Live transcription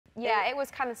Yeah, it was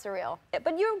kind of surreal.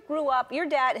 But you grew up, her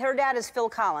dad is Phil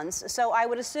Collins, so I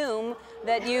would assume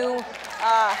that you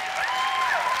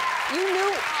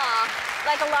knew,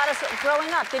 like a lot of,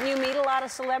 growing up, didn't you meet a lot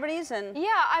of celebrities? And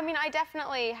yeah, I mean, I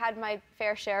definitely had my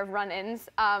fair share of run-ins,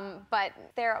 but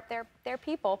they're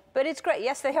people. But it's great.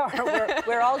 Yes, they are.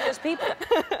 We're all just people.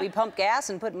 We pump gas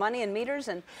and put money in meters.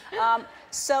 And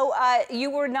so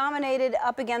you were nominated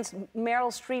up against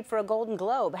Meryl Streep for a Golden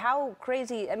Globe. How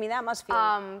crazy? I mean, that must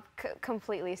feel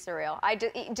completely surreal.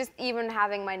 Just even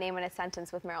having my name in a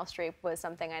sentence with Meryl Streep was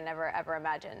something I never ever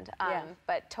imagined. Yeah.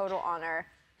 But total honor.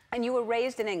 And you were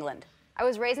raised in England. I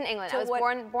was raised in England. So I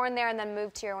was born there and then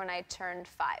moved here when I turned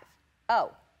 5.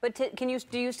 Oh, but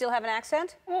do you still have an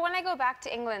accent? Well, when I go back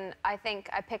to England, I think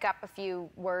I pick up a few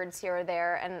words here or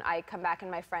there, and I come back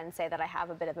and my friends say that I have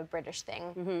a bit of a British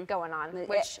thing going on,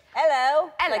 which...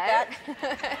 Hello. Hello. Like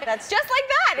that. That's just like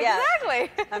that, yeah.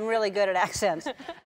 exactly. I'm really good at accents.